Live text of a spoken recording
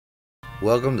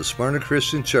Welcome to Smyrna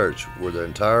Christian Church, where the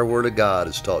entire Word of God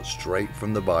is taught straight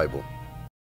from the Bible.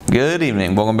 Good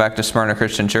evening. Welcome back to Smyrna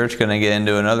Christian Church. Going to get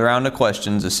into another round of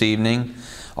questions this evening.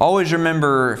 Always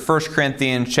remember 1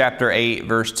 Corinthians chapter 8,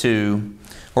 verse 2,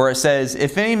 where it says,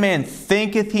 "If any man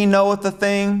thinketh he knoweth a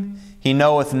thing, he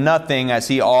knoweth nothing as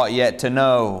he ought yet to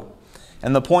know."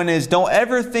 And the point is, don't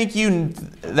ever think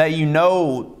that you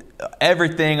know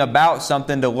everything about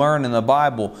something to learn in the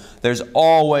Bible. There's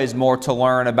always more to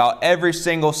learn about every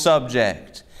single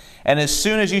subject. And as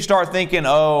soon as you start thinking,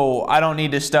 oh, I don't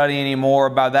need to study anymore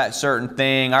about that certain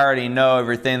thing, I already know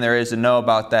everything there is to know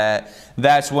about that,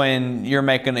 that's when you're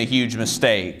making a huge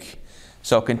mistake.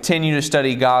 So continue to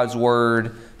study God's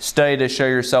Word. Study to show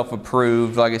yourself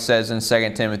approved, like it says in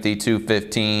 2 Timothy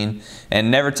 2:15.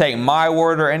 And never take my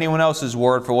word or anyone else's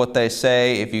word for what they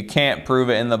say. If you can't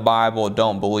prove it in the Bible,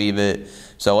 don't believe it.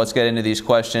 So let's get into these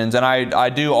questions. And I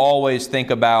do always think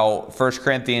about 1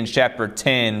 Corinthians chapter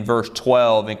 10, verse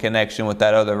 12 in connection with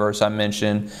that other verse I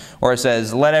mentioned, where it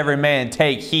says, "Let every man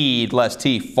take heed lest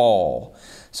he fall."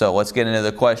 So let's get into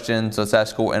the questions. Let's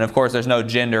ask, and of course there's no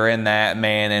gender in that,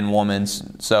 man and woman.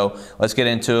 So let's get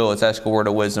into it. Let's ask a word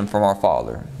of wisdom from our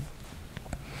Father.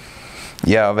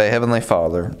 Yahweh, Heavenly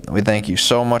Father, we thank you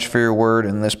so much for your word.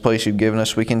 In this place you've given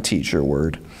us, we can teach your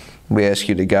word. We ask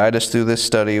you to guide us through this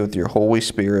study with your Holy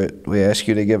Spirit. We ask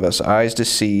you to give us eyes to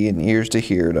see and ears to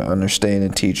hear, to understand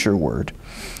and teach your word.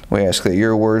 We ask that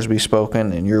your words be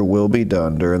spoken and your will be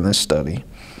done during this study.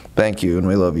 Thank you, and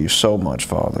we love you so much,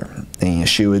 Father. In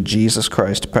Yeshua, Jesus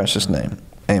Christ's precious name.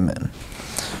 Amen.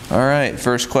 All right,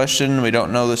 first question. We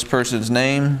don't know this person's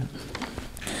name.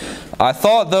 I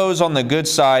thought those on the good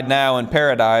side now in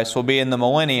paradise will be in the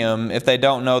millennium if they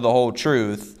don't know the whole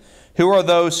truth. Who are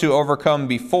those who overcame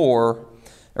before?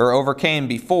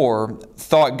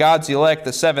 Thought God's elect,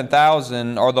 the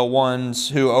 7,000, are the ones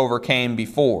who overcame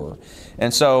before.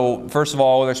 And so, first of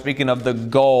all, they're speaking of the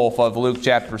gulf of Luke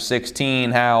chapter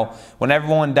 16, how when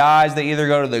everyone dies, they either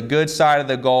go to the good side of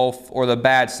the gulf or the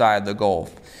bad side of the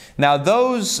gulf. Now,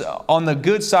 those on the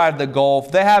good side of the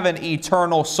gulf, they have an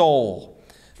eternal soul.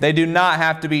 They do not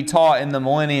have to be taught in the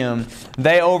millennium.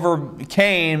 They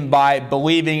overcame by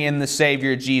believing in the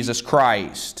Savior Jesus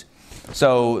Christ.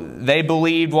 So they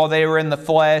believed while they were in the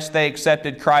flesh. They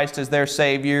accepted Christ as their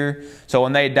Savior. So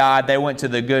when they died, they went to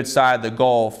the good side of the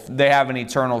gulf. They have an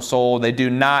eternal soul. They do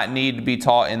not need to be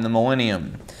taught in the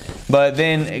millennium. But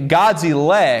then God's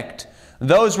elect,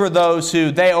 those were those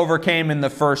who they overcame in the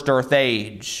first earth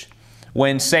age,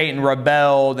 when Satan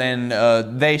rebelled and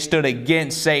they stood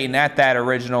against Satan at that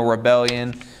original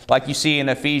rebellion. Like you see in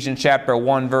Ephesians chapter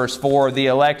 1 verse 4, the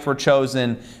elect were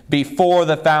chosen before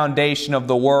the foundation of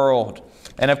the world.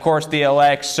 And of course the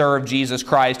elect served Jesus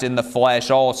Christ in the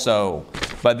flesh also.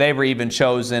 But they were even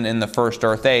chosen in the first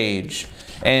earth age.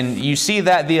 And you see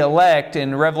that the elect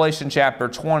in Revelation chapter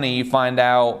 20, you find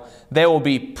out they will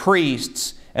be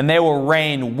priests and they will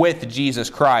reign with Jesus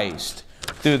Christ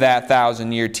through that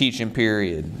 1,000-year teaching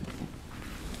period.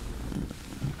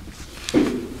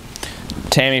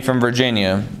 Tammy from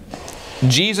Virginia.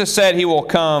 Jesus said he will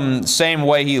come same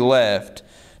way he left.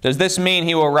 Does this mean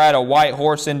he will ride a white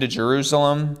horse into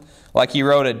Jerusalem, like he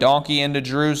rode a donkey into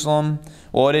Jerusalem?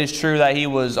 Well, it is true that he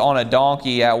was on a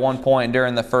donkey at one point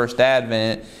during the first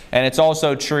advent. And it's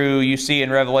also true, you see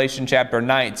in Revelation chapter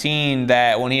 19,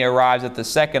 that when he arrives at the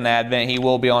second advent, he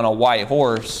will be on a white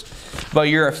horse. But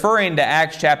you're referring to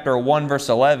Acts chapter 1 verse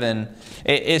 11.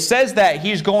 It says that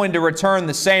he's going to return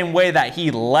the same way that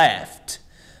he left.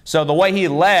 So the way he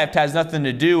left has nothing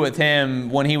to do with him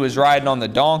when he was riding on the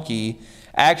donkey.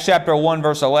 Acts chapter 1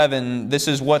 verse 11, this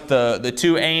is what the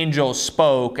two angels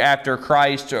spoke after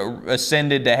Christ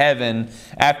ascended to heaven,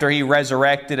 after he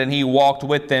resurrected and he walked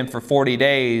with them for 40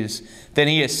 days. Then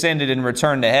he ascended and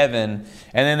returned to heaven.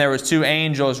 And then there was two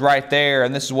angels right there,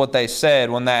 and this is what they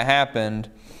said when that happened,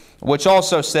 which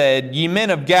also said, "Ye men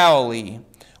of Galilee,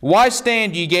 why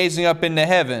stand ye gazing up into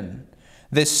heaven?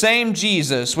 This same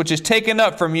Jesus, which is taken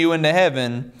up from you into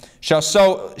heaven, shall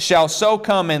so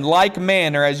come in like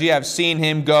manner as you have seen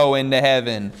him go into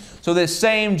heaven." So this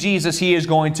same Jesus, he is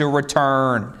going to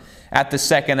return at the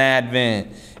second advent.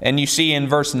 And you see in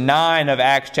verse 9 of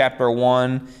Acts chapter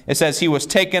 1, it says, "He was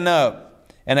taken up,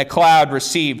 and a cloud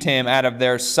received him out of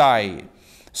their sight."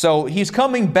 So he's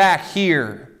coming back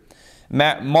here.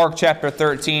 Mark chapter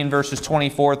 13 verses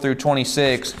 24 through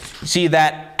 26. You see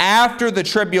that after the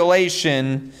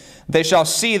tribulation, they shall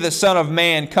see the Son of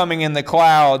Man coming in the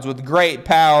clouds with great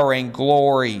power and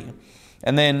glory.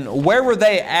 And then where were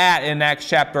they at in Acts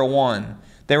chapter 1?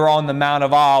 They were on the Mount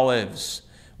of Olives.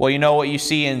 Well, you know what you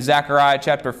see in Zechariah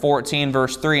chapter 14,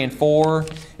 verse 3 and 4?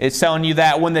 It's telling you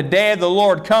that when the day of the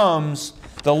Lord comes,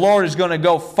 the Lord is going to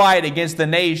go fight against the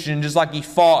nation just like he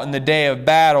fought in the day of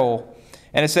battle.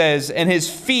 And it says, and his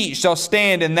feet shall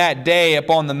stand in that day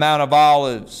upon the Mount of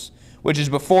Olives, which is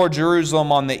before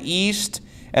Jerusalem on the east,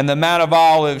 and the Mount of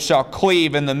Olives shall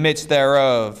cleave in the midst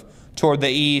thereof, toward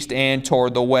the east and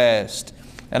toward the west.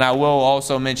 And I will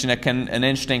also mention an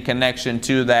interesting connection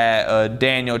to that,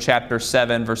 Daniel chapter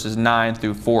 7, verses 9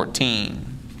 through 14.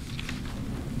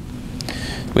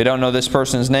 We don't know this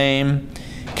person's name.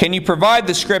 Can you provide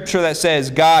the scripture that says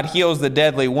God heals the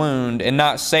deadly wound and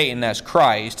not Satan as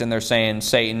Christ? And they're saying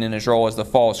Satan in his role as the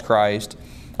false Christ.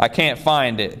 I can't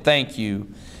find it. Thank you.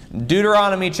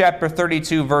 Deuteronomy chapter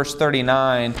 32, verse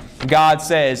 39, God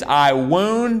says, I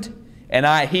wound and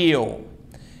I heal.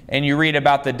 And you read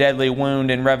about the deadly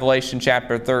wound in Revelation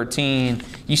chapter 13.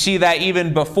 You see that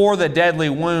even before the deadly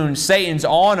wound, Satan's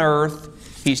on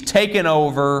earth. He's taken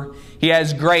over. He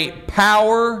has great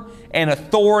power and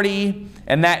authority.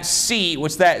 And that seat,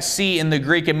 what's that seat in the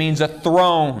Greek? It means a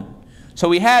throne.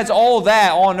 So he has all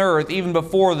that on earth even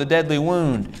before the deadly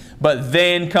wound. But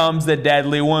then comes the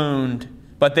deadly wound.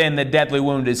 But then the deadly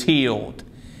wound is healed.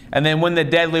 And then when the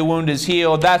deadly wound is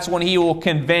healed, that's when he will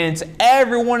convince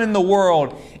everyone in the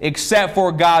world, except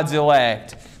for God's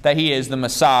elect, that he is the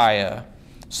Messiah.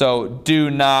 So do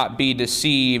not be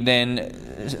deceived. And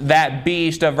that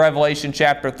beast of Revelation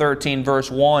chapter 13, verse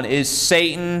 1 is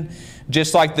Satan,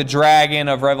 just like the dragon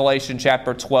of Revelation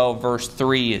chapter 12, verse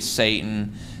 3 is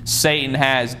Satan. Satan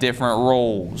has different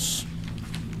roles.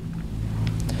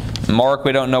 Mark,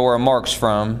 we don't know where Mark's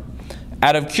from.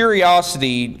 Out of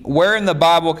curiosity, where in the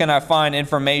Bible can I find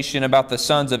information about the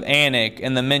sons of Anak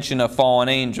and the mention of fallen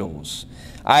angels?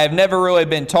 I have never really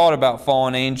been taught about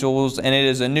fallen angels, and it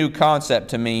is a new concept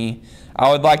to me. I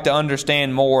would like to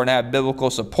understand more and have biblical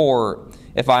support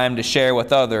if I am to share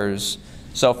with others.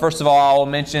 So first of all, I will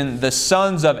mention the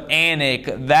sons of Anak.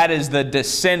 That is the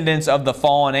descendants of the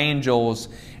fallen angels.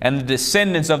 And the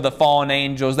descendants of the fallen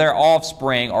angels, their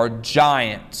offspring, are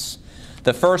giants.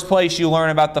 The first place you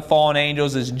learn about the fallen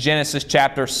angels is Genesis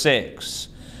chapter 6,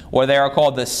 where they are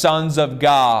called the sons of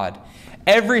God.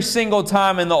 Every single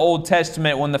time in the Old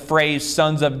Testament when the phrase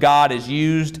sons of God is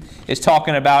used, it's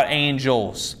talking about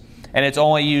angels. And it's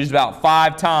only used about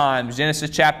 5 times. Genesis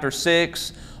chapter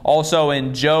 6, also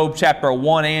in Job chapter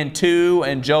 1 and 2,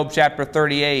 and Job chapter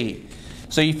 38.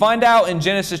 So you find out in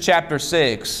Genesis chapter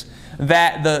 6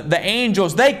 that the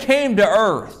angels, they came to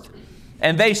earth.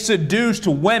 And they seduced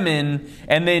women,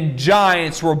 and then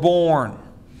giants were born.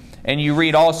 And you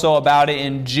read also about it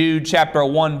in Jude chapter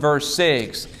 1, verse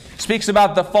 6. It speaks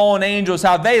about the fallen angels,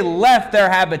 how they left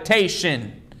their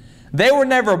habitation. They were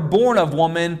never born of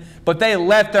woman, but they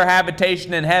left their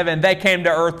habitation in heaven. They came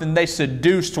to earth and they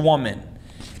seduced woman.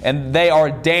 And they are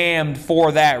damned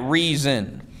for that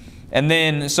reason. And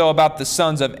then, so about the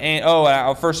sons of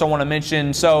first I want to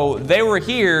mention, so they were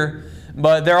here.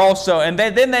 But they're also, and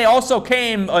then they also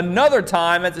came another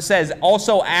time, as it says,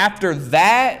 also after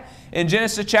that, in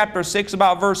Genesis chapter 6,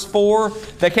 about verse 4,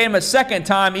 they came a second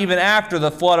time even after the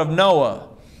flood of Noah.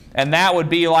 And that would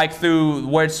be like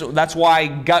that's why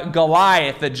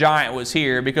Goliath, the giant, was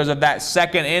here, because of that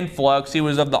second influx. He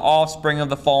was of the offspring of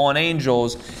the fallen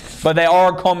angels. But they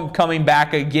are coming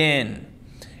back again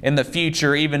in the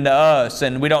future, even to us.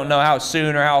 And we don't know how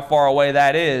soon or how far away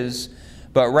that is.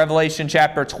 But Revelation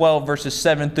chapter 12, verses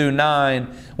 7 through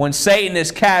 9, when Satan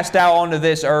is cast out onto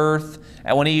this earth,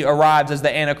 and when he arrives as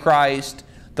the Antichrist,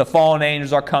 the fallen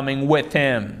angels are coming with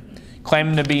him,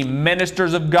 claiming to be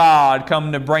ministers of God,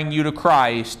 coming to bring you to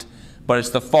Christ, but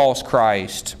it's the false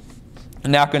Christ.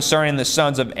 Now concerning the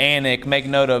sons of Anak, make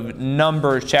note of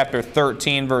Numbers chapter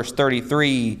 13, verse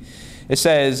 33. It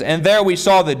says, and there we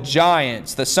saw the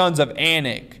giants, the sons of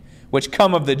Anak, which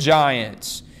come of the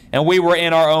giants. And we were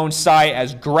in our own sight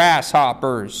as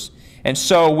grasshoppers, and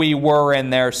so we were in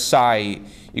their sight.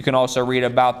 You can also read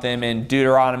about them in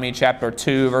Deuteronomy chapter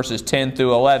 2, verses 10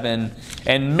 through 11,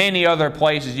 and many other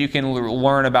places you can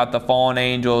learn about the fallen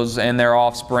angels and their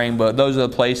offspring, but those are the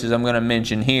places I'm going to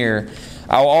mention here.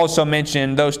 I'll also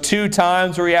mention those 2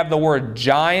 times where you have the word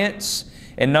giants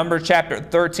in Numbers chapter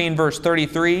 13, verse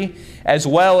 33, as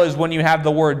well as when you have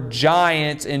the word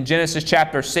giants in Genesis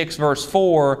chapter 6, verse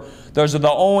 4. Those are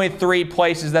the only 3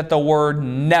 places that the word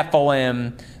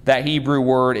Nephilim, that Hebrew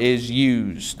word, is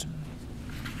used.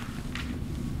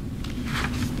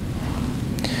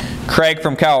 Craig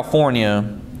from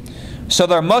California. So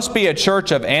there must be a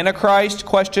church of Antichrist, ?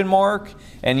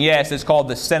 And yes, it's called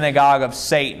the synagogue of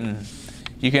Satan.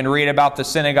 You can read about the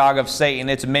synagogue of Satan.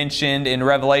 It's mentioned in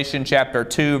Revelation chapter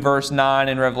 2, verse 9,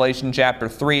 and Revelation chapter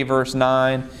 3, verse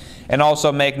 9. And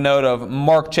also make note of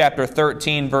Mark chapter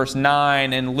 13, verse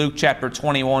 9, and Luke chapter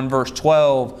 21, verse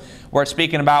 12, where it's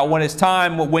speaking about when it's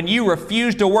time, when you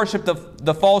refuse to worship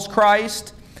the false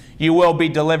Christ, you will be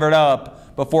delivered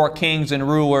up before kings and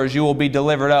rulers. You will be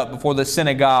delivered up before the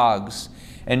synagogues,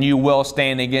 and you will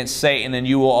stand against Satan, and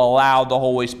you will allow the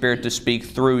Holy Spirit to speak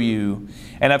through you.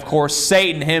 And of course,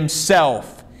 Satan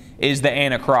himself is the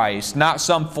Antichrist, not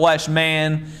some flesh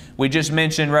man. We just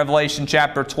mentioned Revelation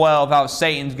chapter 12, how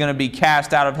Satan's going to be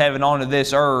cast out of heaven onto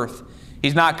this earth.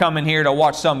 He's not coming here to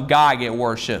watch some guy get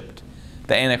worshipped.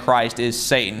 The Antichrist is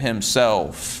Satan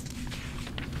himself.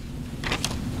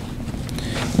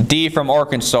 D from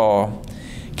Arkansas.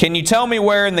 Can you tell me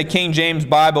where in the King James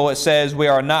Bible it says we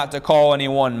are not to call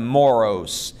anyone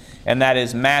moros? And that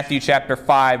is Matthew chapter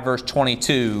 5, verse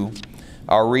 22.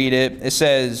 I'll read it. It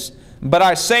says, "But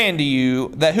I say unto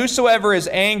you, that whosoever is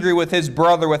angry with his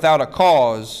brother without a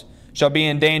cause shall be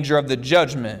in danger of the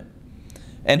judgment.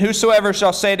 And whosoever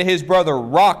shall say to his brother,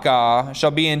 Raca,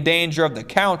 shall be in danger of the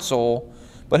council.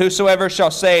 But whosoever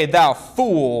shall say, Thou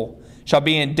fool, shall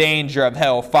be in danger of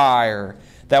hell fire."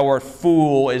 That word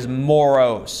fool is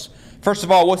moros. First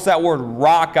of all, what's that word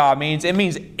Raca means? It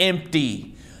means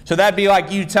empty. So that'd be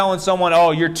like you telling someone,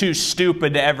 oh, you're too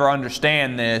stupid to ever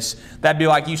understand this. That'd be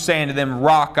like you saying to them,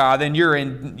 Raca, then you're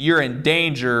in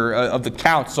danger of the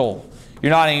council.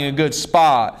 You're not in a good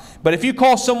spot. But if you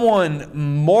call someone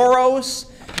moros,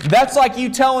 that's like you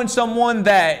telling someone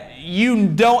that you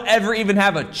don't ever even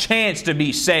have a chance to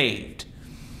be saved.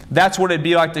 That's what it'd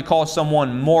be like to call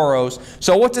someone moros.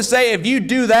 So what to say, if you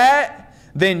do that,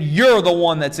 then you're the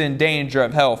one that's in danger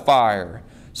of hellfire.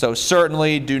 So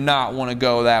certainly do not want to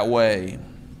go that way.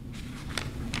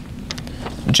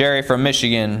 Jerry from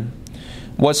Michigan.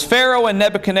 Was Pharaoh and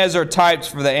Nebuchadnezzar types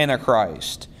for the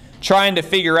Antichrist? Trying to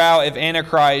figure out if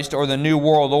Antichrist or the New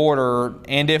World Order,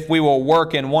 and if we will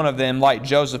work in one of them like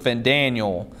Joseph and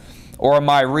Daniel. Or am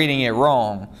I reading it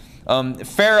wrong?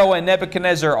 Pharaoh and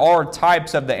Nebuchadnezzar are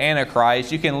types of the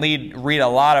Antichrist. You can read a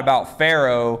lot about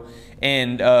Pharaoh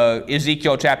in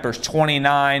Ezekiel chapters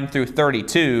 29 through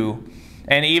 32.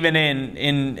 And even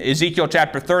in Ezekiel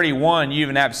chapter 31, you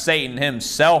even have Satan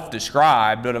himself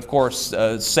described. But of course,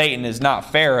 Satan is not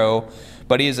Pharaoh,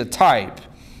 but he is a type.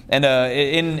 And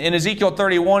in Ezekiel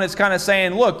 31, it's kind of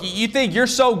saying, look, you think you're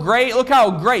so great? Look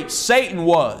how great Satan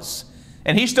was.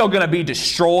 And he's still going to be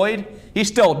destroyed. He's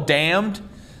still damned.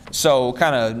 So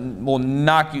kind of will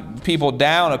knock people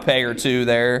down a peg or two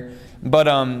there. But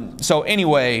so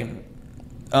anyway,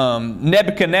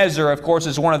 Nebuchadnezzar, of course,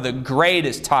 is one of the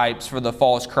greatest types for the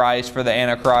false Christ, for the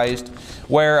Antichrist,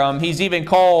 where he's even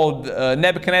called,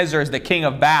 Nebuchadnezzar is the king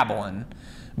of Babylon.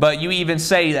 But you even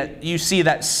say that, you see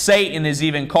that Satan is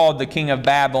even called the king of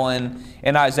Babylon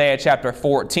in Isaiah chapter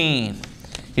 14.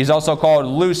 He's also called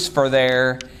Lucifer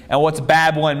there. And what's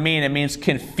Babylon mean? It means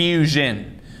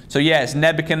confusion. So yes,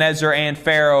 Nebuchadnezzar and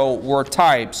Pharaoh were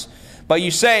types. But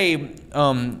you say,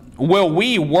 will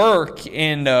we work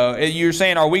in, you're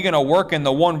saying, are we going to work in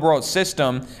the one world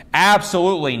system?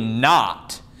 Absolutely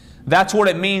not. That's what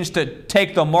it means to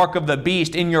take the mark of the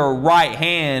beast in your right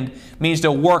hand, means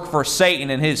to work for Satan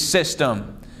and his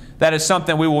system. That is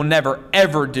something we will never,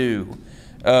 ever do.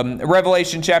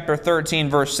 Revelation chapter 13,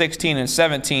 verse 16 and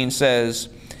 17 says,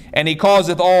 "And he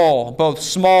causeth all, both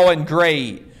small and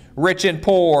great, rich and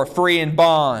poor, free and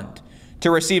bond, to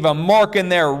receive a mark in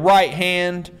their right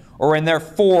hand or in their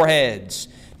foreheads."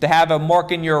 To have a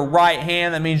mark in your right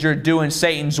hand, that means you're doing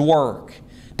Satan's work.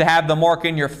 To have the mark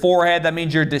in your forehead, that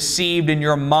means you're deceived in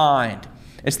your mind.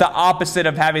 It's the opposite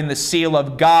of having the seal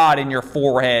of God in your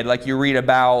forehead, like you read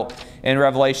about in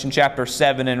Revelation chapter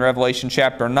 7 and Revelation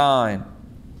chapter 9.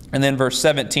 And then verse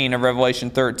 17 of Revelation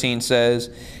 13 says,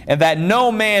 "And that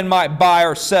no man might buy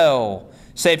or sell,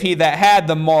 save he that had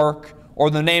the mark, or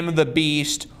the name of the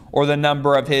beast, or the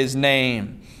number of his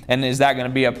name." And is that going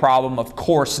to be a problem? Of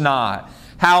course not.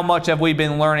 How much have we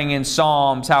been learning in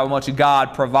Psalms how much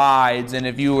God provides? And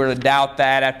if you were to doubt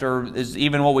that after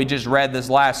even what we just read this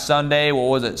last Sunday, what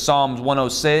was it, Psalms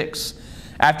 106?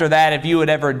 After that, if you would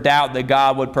ever doubt that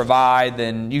God would provide,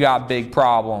 then you got big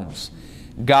problems.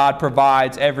 God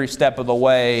provides every step of the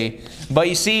way. But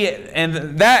you see,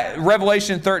 and that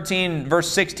Revelation 13, verse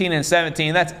 16 and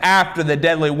 17, that's after the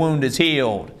deadly wound is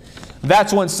healed.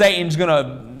 That's when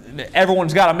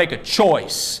everyone's got to make a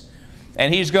choice.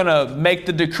 And he's going to make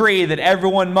the decree that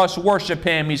everyone must worship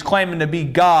him. He's claiming to be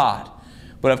God.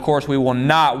 But of course, we will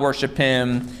not worship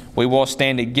him. We will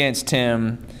stand against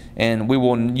him. And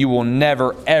you will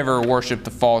never, ever worship the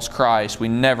false Christ. We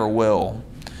never will.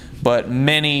 but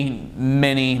many,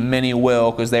 many, many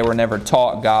will, because they were never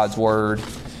taught God's word.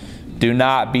 Do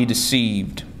not be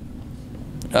deceived.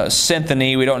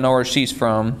 Cynthia, we don't know where she's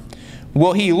from.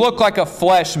 Will he look like a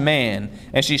flesh man?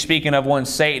 And she's speaking of when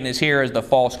Satan is here as the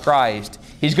false Christ.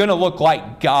 He's going to look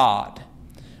like God.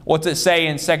 What's it say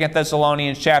in 2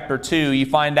 Thessalonians chapter 2? You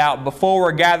find out before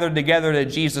we're gathered together to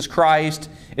Jesus Christ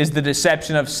is the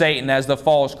deception of Satan as the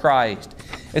false Christ.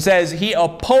 It says, he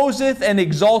opposeth and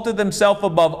exalteth himself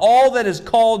above all that is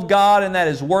called God and that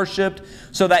is worshipped,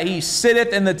 so that he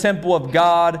sitteth in the temple of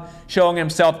God, showing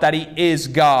himself that he is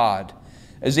God.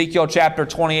 Ezekiel chapter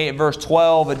 28 verse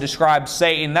 12, it describes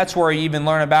Satan. That's where you even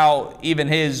learn about even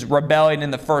his rebellion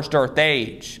in the first earth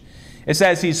age. It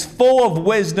says he's full of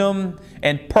wisdom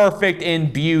and perfect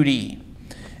in beauty.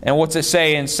 And what's it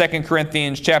say in 2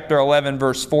 Corinthians chapter 11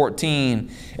 verse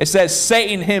 14? It says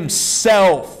Satan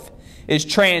himself is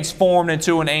transformed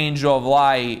into an angel of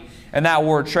light. And that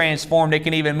word transformed, it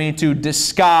can even mean to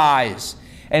disguise.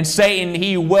 And Satan,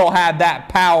 he will have that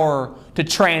power to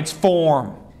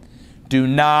transform. Do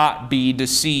not be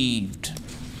deceived.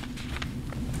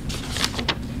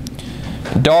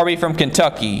 Darby from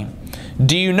Kentucky.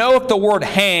 Do you know if the word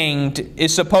hanged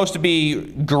is supposed to be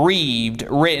grieved,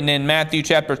 written in Matthew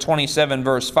chapter 27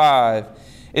 verse 5?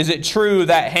 Is it true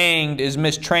that hanged is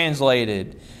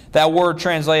mistranslated? That word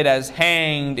translated as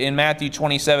hanged in Matthew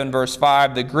 27 verse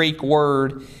 5, the Greek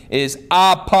word is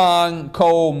apankomai,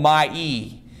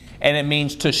 and it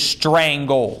means to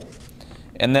strangle.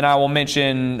 And then I will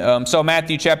mention, so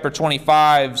Matthew chapter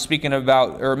 25, speaking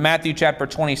about, or Matthew chapter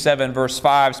 27 verse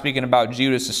 5, speaking about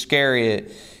Judas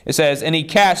Iscariot, it says, and he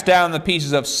cast down the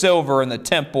pieces of silver in the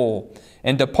temple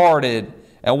and departed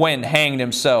and went and hanged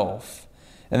himself.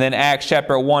 And then Acts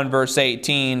chapter 1 verse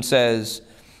 18 says,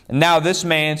 now this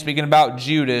man, speaking about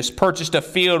Judas, purchased a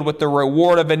field with the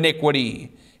reward of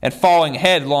iniquity, and falling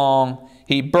headlong,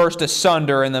 he burst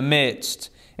asunder in the midst,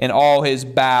 and all his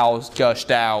bowels gushed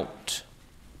out.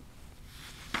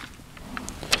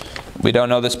 We don't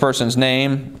know this person's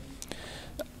name.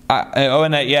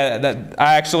 I'm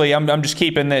just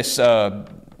keeping this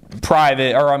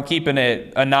private, or I'm keeping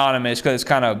it anonymous because it's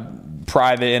kind of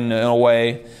private in a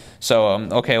way. So,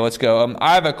 okay, let's go.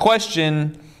 I have a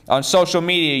question on social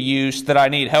media use that I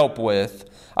need help with.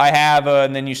 I have,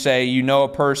 and then you say you know a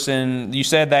person, you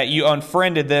said that you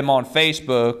unfriended them on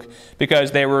Facebook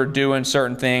because they were doing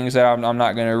certain things that I'm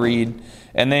not going to read.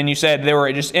 And then you said there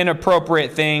were just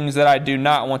inappropriate things that I do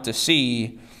not want to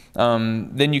see.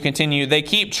 Then you continue, they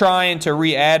keep trying to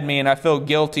re-add me and I feel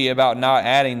guilty about not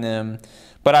adding them,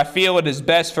 but I feel it is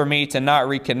best for me to not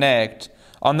reconnect.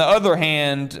 On the other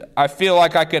hand, I feel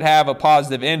like I could have a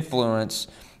positive influence.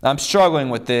 I'm struggling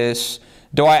with this.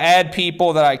 Do I add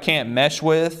people that I can't mesh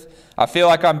with? I feel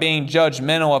like I'm being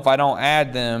judgmental if I don't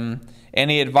add them.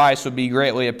 Any advice would be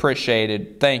greatly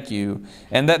appreciated. Thank you.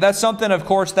 And that's something, of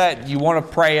course, that you want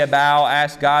to pray about.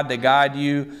 Ask God to guide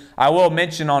you. I will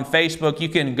mention on Facebook, you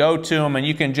can go to them and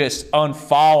you can just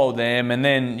unfollow them, and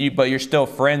then but you're still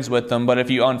friends with them. But if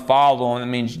you unfollow them,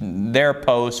 it means their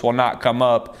posts will not come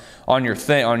up on your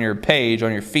page,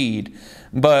 on your feed.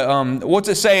 But what's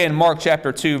it say in Mark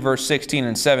chapter 2, verse 16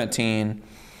 and 17?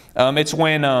 It's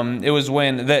when it was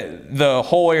when the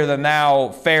holier-than-thou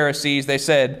Pharisees, they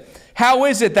said, how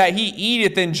is it that he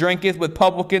eateth and drinketh with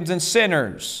publicans and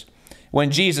sinners?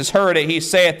 When Jesus heard it, he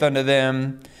saith unto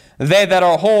them, they that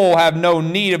are whole have no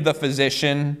need of the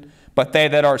physician, but they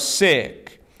that are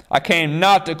sick. I came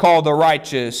not to call the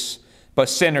righteous, but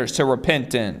sinners to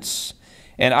repentance.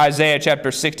 In Isaiah chapter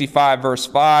 65, verse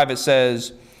 5, it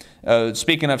says,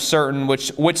 speaking of certain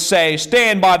which say,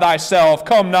 stand by thyself,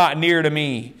 come not near to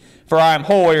me, for I am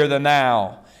holier than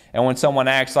thou. And when someone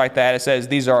acts like that, it says,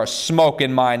 these are a smoke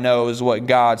in my nose, what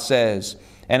God says,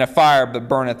 and a fire that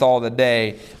burneth all the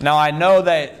day. Now, I know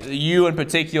that you in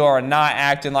particular are not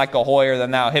acting like a holier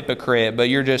than thou hypocrite, but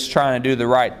you're just trying to do the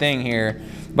right thing here.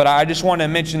 But I just want to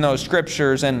mention those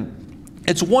scriptures. And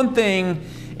it's one thing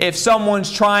if someone's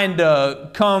trying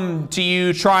to come to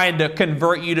you, trying to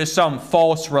convert you to some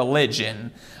false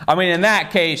religion. I mean, in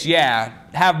that case, yeah,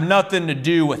 have nothing to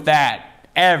do with that.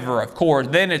 Ever, of course,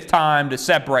 then it's time to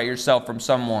separate yourself from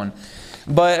someone.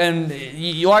 But, and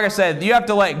like I said, you have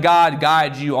to let God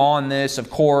guide you on this, of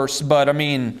course. But I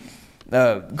mean,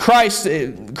 Christ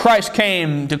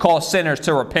came to call sinners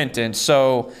to repentance.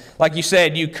 So, like you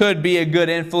said, you could be a good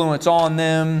influence on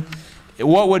them.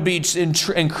 What would be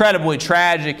incredibly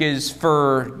tragic is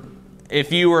for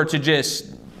if you were to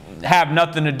just have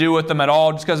nothing to do with them at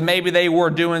all, just because maybe they were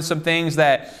doing some things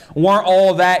that weren't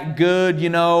all that good, you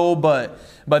know, but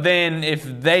then if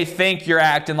they think you're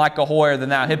acting like a holier than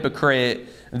thou hypocrite,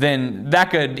 then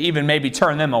that could even maybe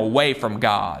turn them away from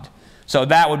God. So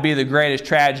that would be the greatest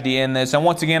tragedy in this. And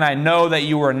once again, I know that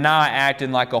you are not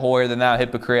acting like a holier than thou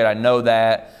hypocrite. I know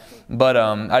that. But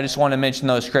I just want to mention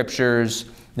those scriptures.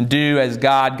 Do as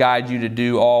God guides you to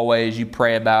do always. You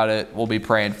pray about it. We'll be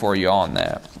praying for you on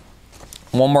that.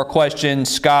 One more question.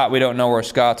 Scott, we don't know where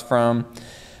Scott's from.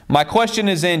 My question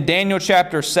is in Daniel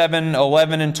chapter 7,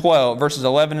 11 and 12, verses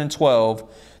 11 and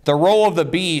 12. The role of the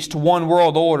beast, one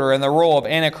world order, and the role of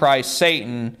Antichrist,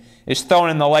 Satan, is thrown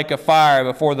in the lake of fire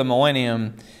before the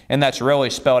millennium. And that's really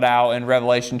spelled out in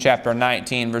Revelation chapter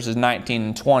 19, verses 19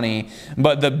 and 20.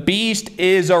 But the beast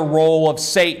is a role of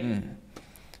Satan.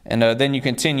 And then you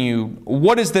continue.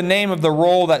 What is the name of the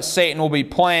role that Satan will be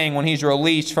playing when he's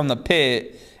released from the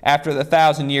pit after the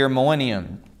 1,000-year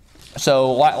millennium?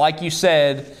 So like you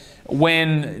said,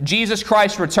 when Jesus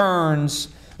Christ returns,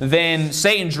 then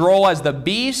Satan's role as the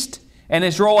beast and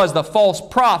his role as the false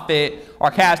prophet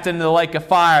are cast into the lake of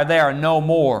fire. They are no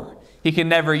more. He can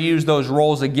never use those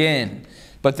roles again.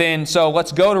 But then, so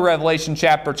let's go to Revelation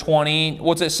chapter 20.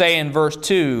 What's it say in verse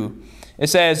 2? It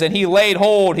says, and he laid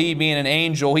hold, he being an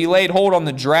angel, he laid hold on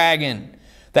the dragon,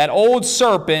 that old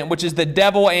serpent, which is the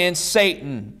devil and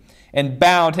Satan, and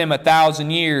bound him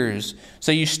 1,000 years.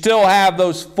 So you still have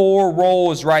those 4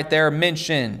 roles right there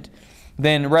mentioned.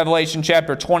 Then Revelation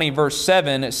chapter 20, verse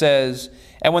 7, it says,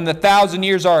 and when the 1,000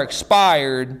 years are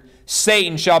expired,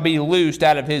 Satan shall be loosed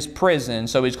out of his prison.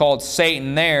 So he's called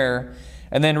Satan there.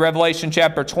 And then Revelation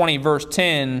chapter 20, verse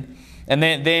 10, and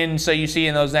then so you see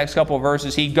in those next couple of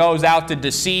verses, he goes out to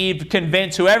deceive,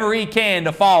 convince whoever he can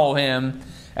to follow him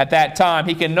at that time.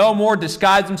 He can no more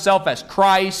disguise himself as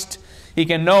Christ. He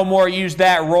can no more use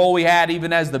that role he had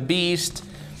even as the beast.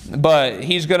 But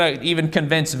he's going to even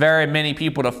convince very many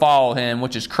people to follow him,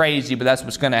 which is crazy, but that's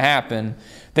what's going to happen.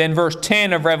 Then verse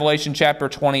 10 of Revelation chapter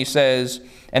 20 says,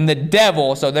 and the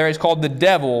devil, so there he's called the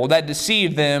devil, that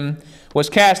deceived them, was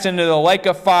cast into the lake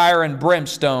of fire and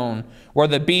brimstone, where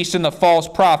the beast and the false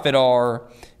prophet are.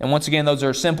 And once again, those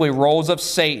are simply roles of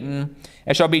Satan,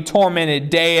 and shall be tormented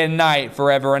day and night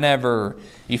forever and ever.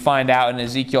 You find out in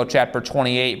Ezekiel chapter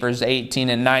 28, verses 18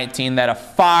 and 19, that a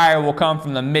fire will come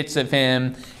from the midst of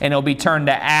him, and he'll be turned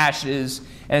to ashes.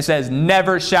 And it says,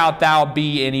 never shalt thou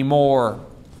be anymore.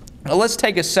 Now let's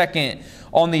take a second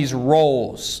on these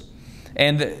roles.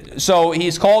 And so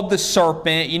he's called the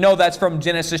serpent. You know that's from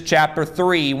Genesis chapter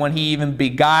 3 when he even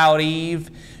beguiled Eve.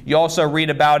 You also read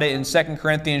about it in 2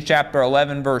 Corinthians chapter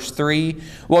 11 verse 3.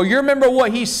 Well, you remember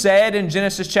what he said in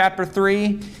Genesis chapter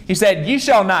 3? He said, ye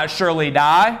shall not surely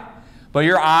die, but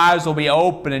your eyes will be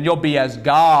open and you'll be as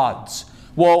gods.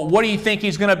 Well, what do you think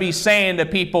he's going to be saying to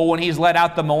people when he's let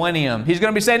out the millennium? He's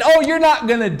going to be saying, oh, you're not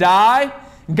going to die.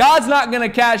 God's not going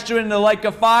to cast you into the lake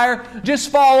of fire. Just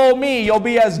follow me. You'll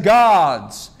be as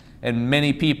gods. And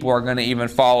many people are going to even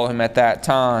follow him at that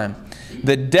time.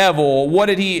 The devil, what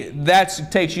did he,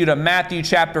 that takes you to Matthew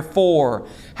chapter 4.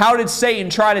 How did Satan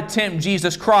try to tempt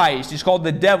Jesus Christ? He's called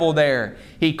the devil there.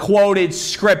 He quoted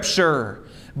Scripture,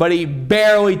 but he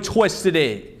barely twisted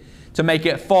it to make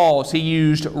it false. He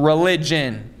used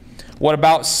religion. What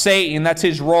about Satan? That's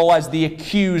his role as the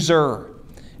accuser.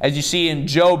 As you see in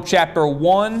Job chapter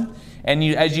 1, and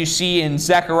as you see in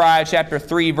Zechariah chapter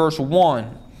 3 verse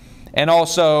 1. And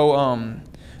also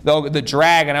the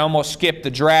dragon, I almost skipped the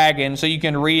dragon, so you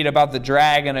can read about the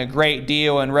dragon a great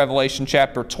deal in Revelation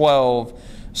chapter 12.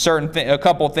 A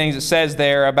couple of things it says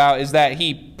there about is that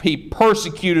he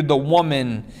persecuted the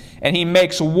woman, and he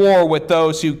makes war with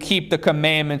those who keep the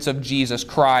commandments of Jesus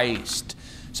Christ.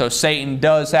 So Satan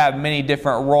does have many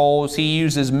different roles. He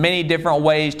uses many different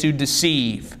ways to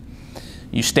deceive.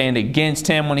 You stand against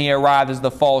him when he arrives as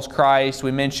the false Christ.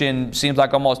 We mentioned, seems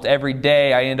like almost every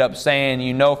day I end up saying,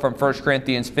 you know from 1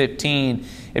 Corinthians 15,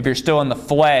 if you're still in the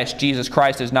flesh, Jesus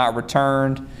Christ has not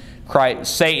returned.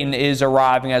 Satan is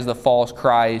arriving as the false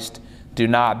Christ. Do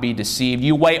not be deceived.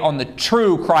 You wait on the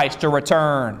true Christ to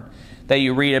return, that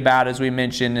you read about, as we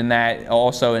mentioned in that,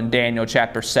 also in Daniel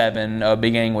chapter 7,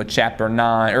 beginning with chapter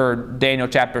 9, or Daniel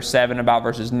chapter 7, about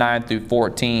verses 9 through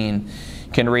 14.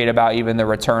 You can read about even the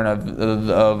return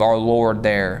of our Lord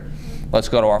there. Let's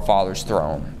go to our Father's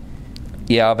throne.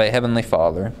 Yahweh, Heavenly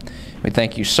Father, we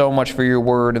thank you so much for your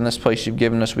word. In this place you've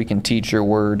given us, we can teach your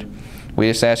word. We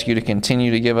just ask you to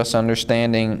continue to give us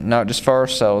understanding, not just for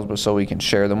ourselves, but so we can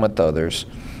share them with others.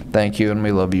 Thank you, and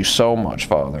we love you so much,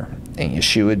 Father. In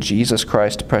Yeshua, Jesus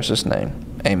Christ's precious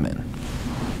name, amen.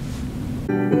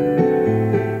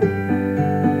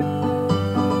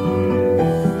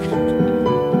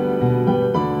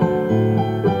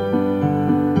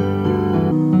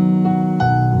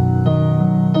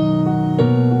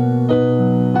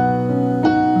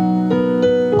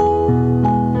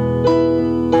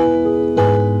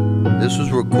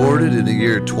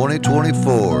 year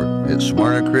 2024 at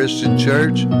Smyrna Christian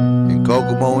Church in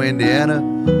Kokomo, Indiana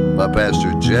by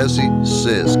Pastor Jesse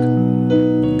Sisk.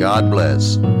 God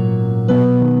bless.